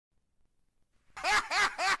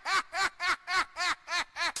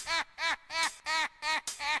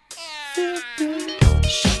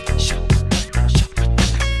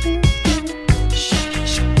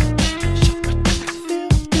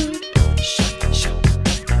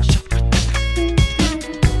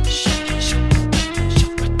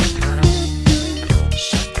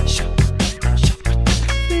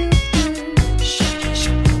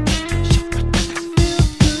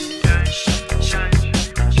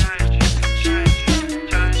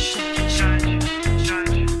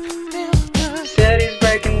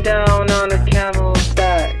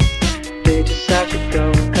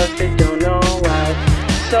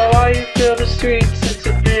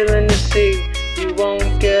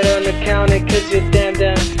count it, cause you're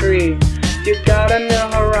damn free. You got a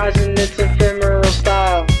new horizon, it's ephemeral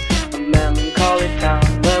style. A melancholy town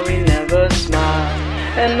where we never smile.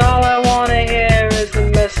 And all I wanna hear is the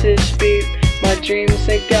message beep. My dreams,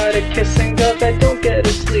 they got a kissing girl that don't get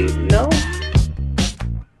to sleep, no?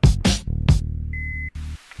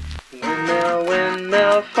 Windmill,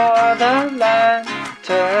 windmill for the land,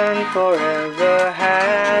 turn forever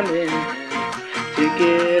hand in hand. To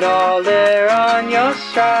get all there on your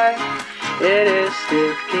stride, it is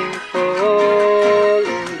sticking,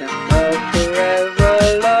 falling down. Love forever,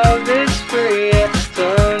 love is free,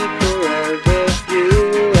 turn forever,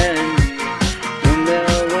 you and me.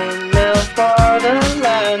 Windmill, windmill for the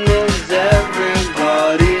land, is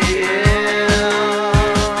everybody in?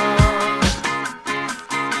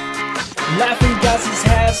 Laughing gases,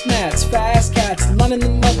 hazmats, fast cats, lining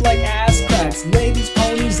them up like ass cracks. Ladies,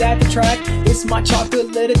 ponies at the track, it's my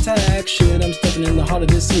chocolate attack. Shit, I'm stepping in the heart of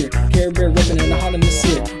this here. Care Bear ripping in the heart of this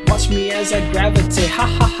here. Watch me as I gravitate, ha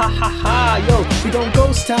ha ha ha ha. Yo, we gon'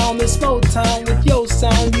 ghost town, this Motown with yo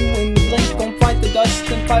sound. You in the blink, gon' fight the dust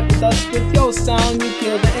and fight with us with yo sound. You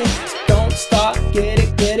kill the ink, so don't stop, get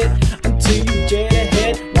it, until you jet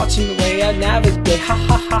ahead. Watching the way I navigate, ha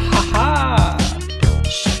ha ha ha ha.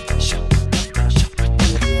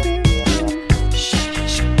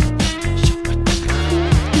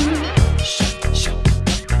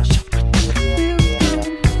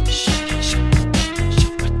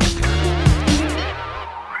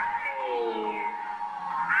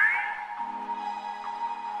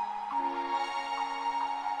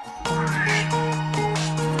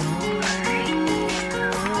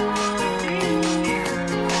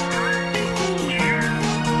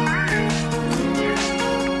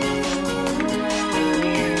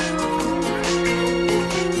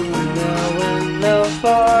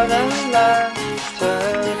 For the land,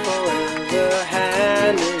 turn forever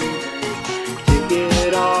hand in hand. To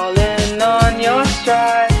get all in on your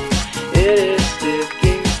stride, it is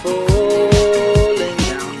sticking, falling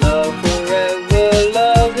down. Love forever,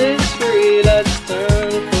 love is free. Let's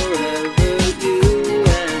turn forever, you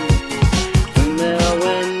and me. Windmill,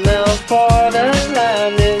 windmill for the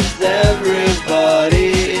land, is everybody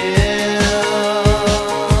in?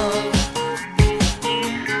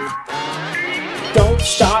 Don't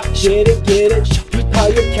stop, get it, keep all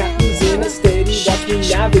your captains in a steady, watch me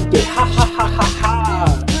navigate, ha ha ha ha ha.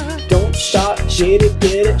 Don't stop, get it,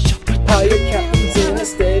 keep all your captains in a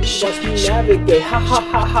steady, watch me navigate, ha ha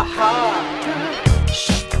ha ha ha.